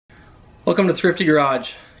Welcome to Thrifty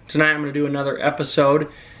Garage. Tonight I'm going to do another episode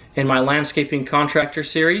in my landscaping contractor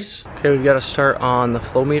series. Okay, we've got to start on the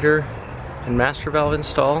flow meter and master valve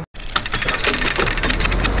install.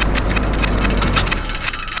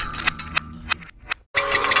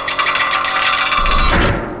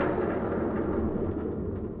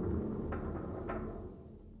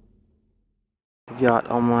 I've got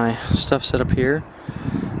all my stuff set up here.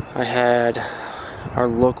 I had our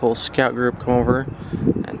local scout group come over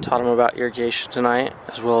and taught them about irrigation tonight,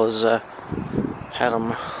 as well as had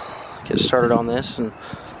them get started on this and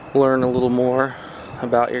learn a little more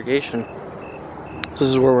about irrigation. This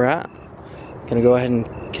is where we're at. Gonna go ahead and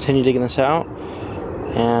continue digging this out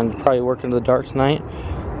and probably work into the dark tonight,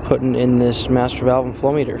 putting in this master valve and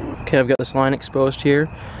flow meter. Okay, I've got this line exposed here.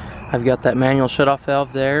 I've got that manual shutoff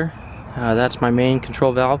valve there. That's my main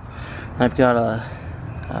control valve. And I've got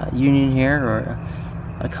a union here, or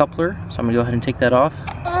a coupler, so I'm gonna go ahead and take that off.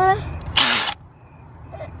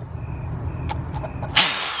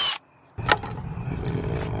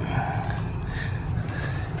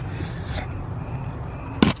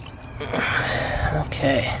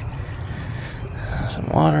 Okay, some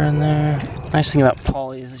water in there. Nice thing about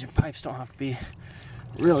poly is that your pipes don't have to be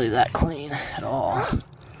really that clean at all.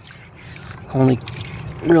 Only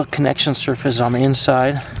real connection surface on the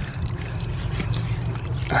inside,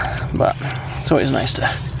 but it's always nice to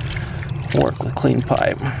work with clean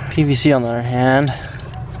pipe. PVC, on the other hand,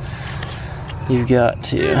 you've got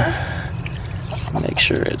to make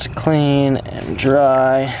sure it's clean and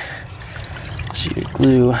dry so your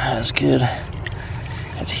glue has good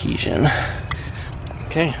adhesion.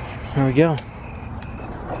 Okay, here we go.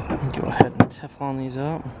 Go ahead and Teflon these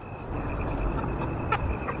up.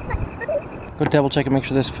 Go double check and make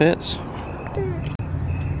sure this fits.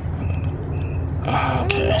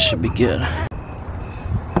 Okay, should be good.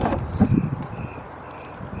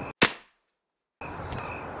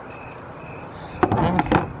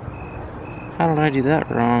 How did I do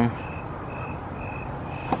that wrong?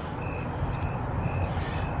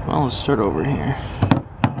 Well, let's start over here.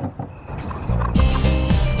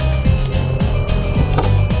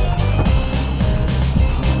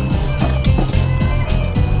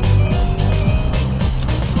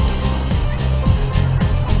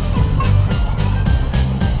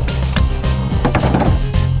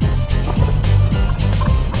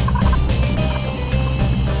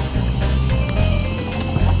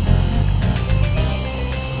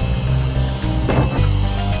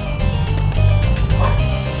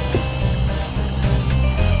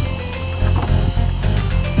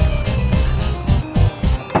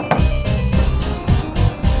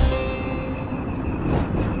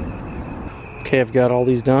 Okay, I've got all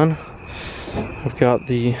these done. I've got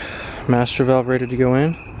the master valve ready to go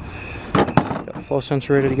in. Got the flow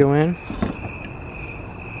sensor ready to go in.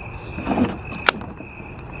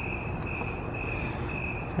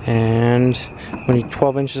 And we need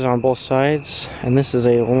 12 inches on both sides, and this is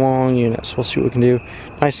a long unit, so we'll see what we can do.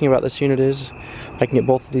 Nice thing about this unit is I can get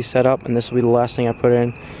both of these set up, and this will be the last thing I put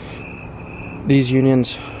in. These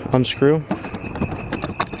unions unscrew,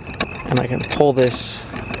 and I can pull this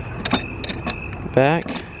back.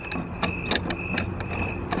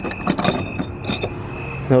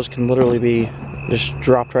 Those can literally be just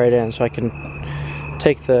dropped right in, so I can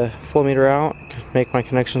take the flow meter out, make my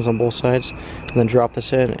connections on both sides, and then drop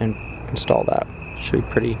this in and install that. Should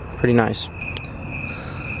be pretty nice.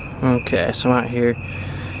 Okay, so I'm out here.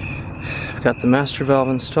 I've got the master valve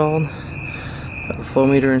installed, got the flow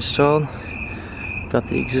meter installed, got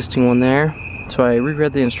the existing one there. So I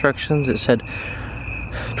reread the instructions. It said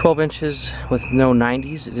 12 inches with no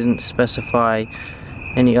 90s. It didn't specify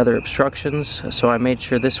any other obstructions, so I made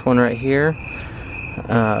sure this one right here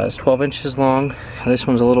is 12 inches long. This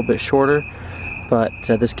one's a little bit shorter, but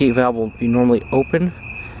this gate valve will be normally open,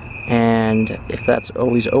 and if that's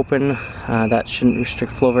always open, that shouldn't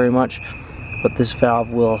restrict flow very much, but this valve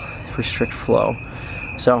will restrict flow.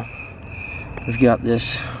 So we've got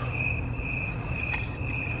this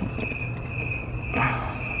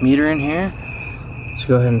meter in here. Let's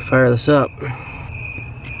go ahead and fire this up.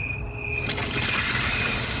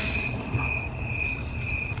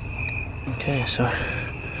 Okay, so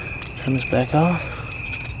turn this back off.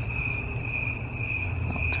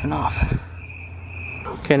 I'll turn off.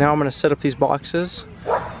 Okay, now I'm going to set up these boxes.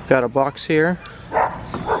 Got a box here.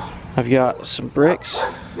 I've got some bricks.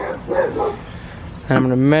 And I'm going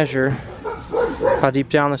to measure how deep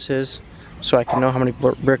down this is so I can know how many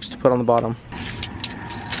bricks to put on the bottom.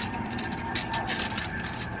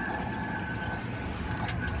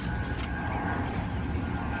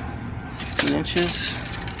 16 inches.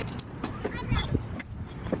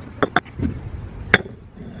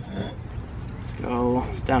 Go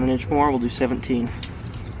down an inch more, we'll do 17.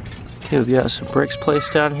 Okay, we've got some bricks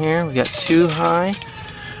placed down here. We got 2 high.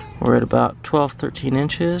 We're at about 12, 13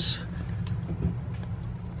 inches.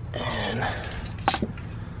 And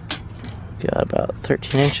got about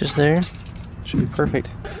 13 inches there. Should be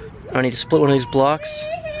perfect. I need to split one of these blocks.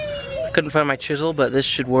 I couldn't find my chisel, but this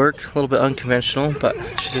should work. A little bit unconventional, but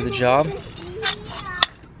it should do the job.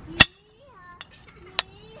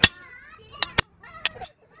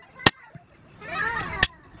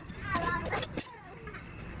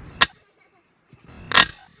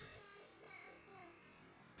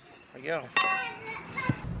 There we go.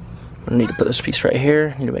 I need to put this piece right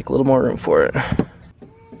here. I need to make a little more room for it.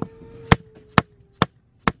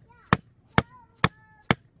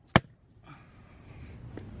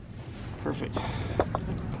 Perfect.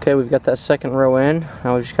 Okay, we've got that second row in.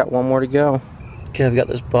 Now we've just got one more to go. Okay, I've got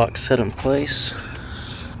this box set in place.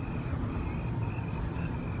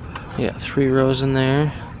 We got 3 rows in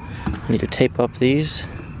there. I need to tape up these,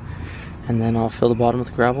 and then I'll fill the bottom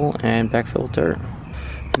with gravel and backfill with dirt.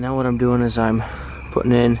 And now what I'm doing is I'm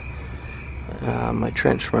putting in my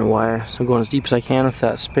trench for my wire. So I'm going as deep as I can with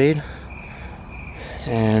that spade.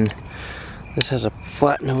 And this has a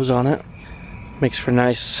flat nose on it. Makes for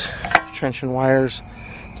nice trenching wires.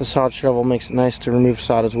 It's a sod shovel, makes it nice to remove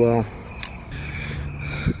sod as well.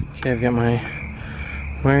 Okay, I've got my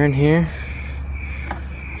wire in here.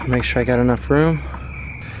 Make sure I got enough room.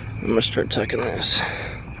 I'm gonna start tucking this.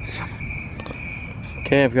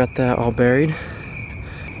 Okay, I've got that all buried.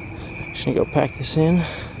 Just gonna go pack this in.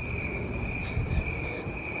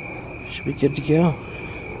 Should be good to go.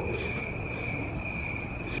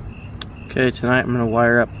 Okay, tonight I'm gonna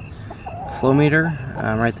wire up the flow meter.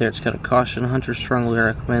 Right there, it's got a caution. Hunter strongly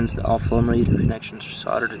recommends that all flow meter connections are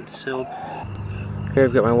soldered and sealed. Here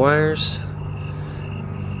I've got my wires,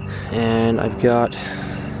 and I've got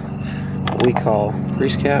what we call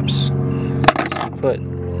grease caps. So you put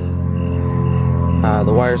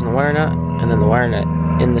the wires in the wire nut, and then the wire nut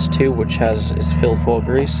in this tube, which is filled full of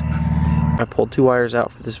grease. I pulled 2 wires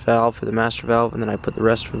out for this valve, for the master valve, and then I put the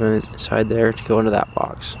rest of them inside there to go into that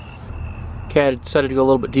box. Okay, I decided to go a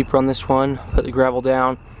little bit deeper on this one, put the gravel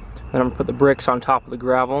down, then I'm gonna put the bricks on top of the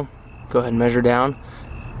gravel, go ahead and measure down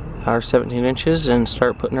our 17 inches and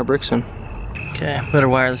start putting our bricks in. Okay, better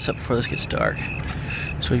wire this up before this gets dark.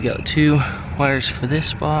 So we've got the 2 wires for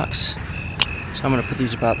this box. So I'm gonna put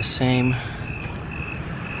these about the same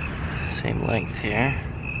length here.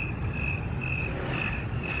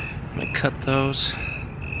 I'm gonna cut those.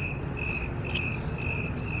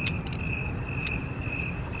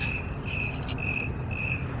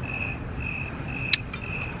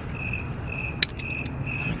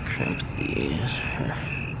 Crimp these.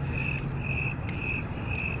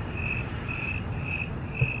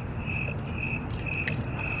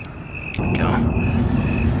 Go.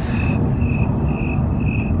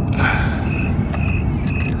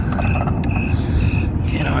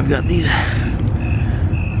 Okay, now I've got these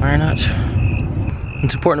wire nuts.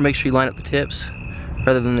 It's important to make sure you line up the tips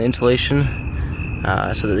rather than the insulation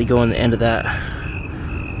so that they go on the end of that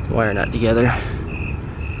wire nut together.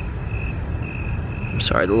 I'm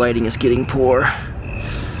sorry, the lighting is getting poor.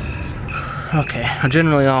 Okay,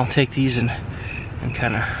 generally I'll take these and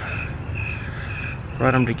kind of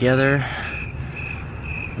run them together,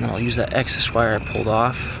 and I'll use that excess wire I pulled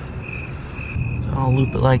off. So I'll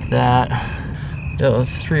loop it like that. Go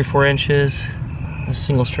 3 or 4 inches. This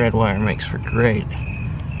single strand wire makes for great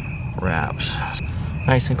wraps.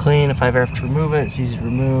 Nice and clean. If I ever have to remove it, it's easy to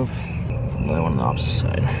remove. Another one on the opposite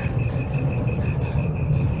side.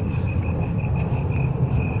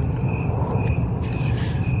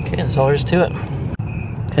 Okay, that's all there is to it.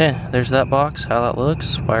 Okay, there's that box, how that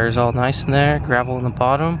looks. Wire's all nice in there, gravel in the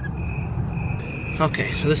bottom.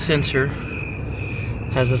 Okay, so this sensor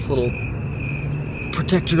has this little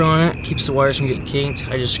protector on it, keeps the wires from getting kinked.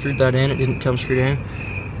 I just screwed that in, it didn't come screwed in.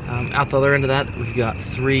 Out the other end of that, we've got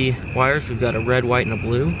 3 wires. We've got a red, white, and a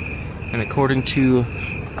blue. And according to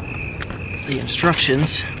the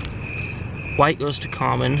instructions, white goes to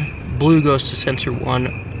common, blue goes to sensor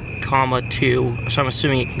 1, comma 2, so I'm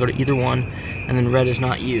assuming it can go to either one, and then red is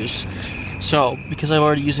not used. So because I'm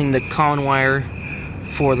already using the common wire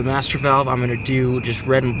for the master valve, I'm going to do just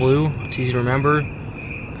red and blue. It's easy to remember.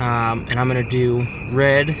 And I'm going to do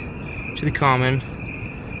red to the common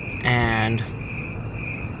and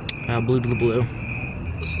blue to the blue.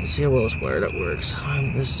 Let's see how well this wired up works.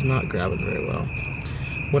 This is not grabbing very well.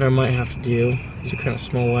 What I might have to do, these are kind of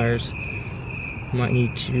small wires, I might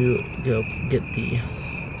need to go get the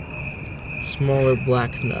smaller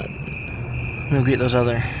black nut. We'll get those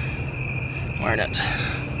other wire nuts.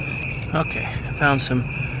 Okay, I found some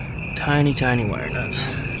Tiny, tiny wire nuts.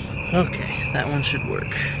 Okay, that one should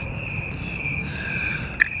work.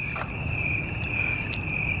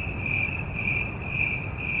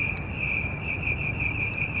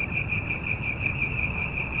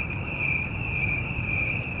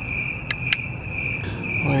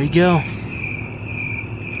 Well, there you go.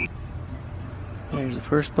 There's the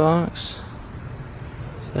first box.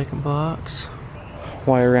 Second box.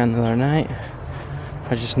 Wire ran the other night.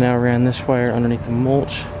 I just now ran this wire underneath the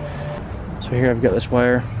mulch. So here I've got this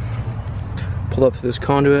wire pulled up to this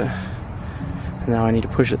conduit, and now I need to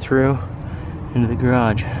push it through into the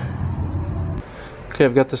garage. Okay,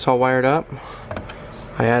 I've got this all wired up.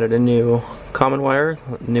 I added a new common wire,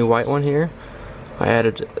 new white one here. I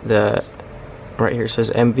added the, right here it says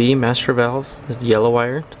MV, master valve, the yellow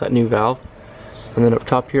wire to that new valve. And then up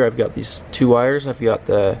top here I've got these two wires. I've got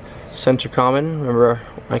the sensor common. Remember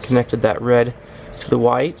I connected that red to the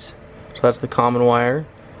white, so that's the common wire.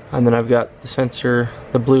 And then I've got the sensor,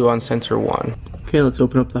 the blue on sensor 1. Okay, let's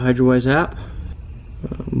open up the Hydrawise app.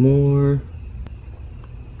 More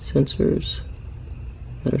sensors.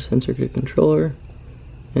 Add our sensor to controller.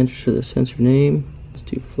 Enter the sensor name. Let's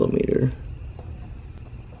do flow meter.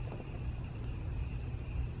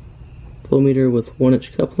 Flow meter with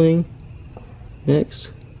 1-inch coupling. Next,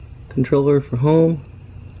 controller for home.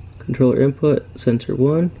 Controller input, sensor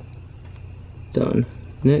 1. Done.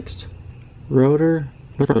 Next, rotor.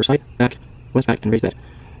 North rotor side, back, west back, and raise that.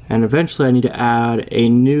 And eventually I need to add a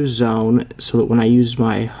new zone so that when I use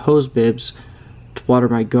my hose bibs to water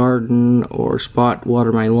my garden or spot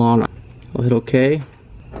water my lawn, I'll hit OK.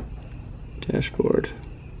 Dashboard.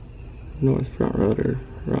 North front rotor,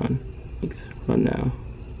 run. Run now.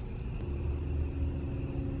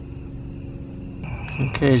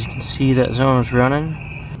 Okay, as you can see, that zone is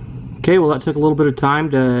running. Okay, well that took a little bit of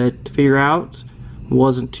time to figure out. It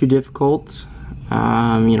wasn't too difficult.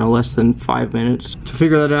 You know, less than 5 minutes to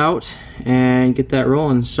figure that out and get that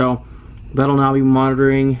rolling. So that'll now be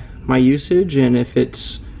monitoring my usage, and if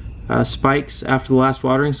it's spikes after the last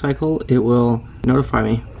watering cycle, it will notify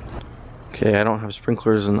me. Okay, I don't have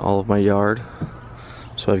sprinklers in all of my yard,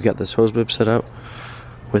 so I've got this hose bib set up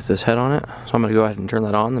with this head on it. So I'm gonna go ahead and turn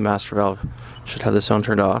that on. The master valve should have this zone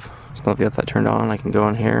turned off. So now I've got that turned on, I can go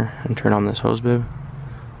in here and turn on this hose bib.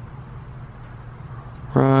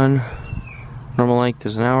 Run. Normal length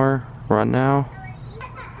is an hour. Run now.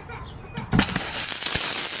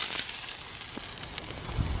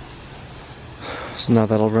 So now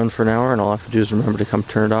that'll run for an hour, and all I have to do is remember to come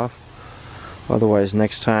turn it off. Otherwise,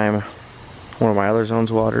 next time one of my other zones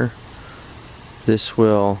water, this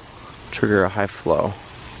will trigger a high flow.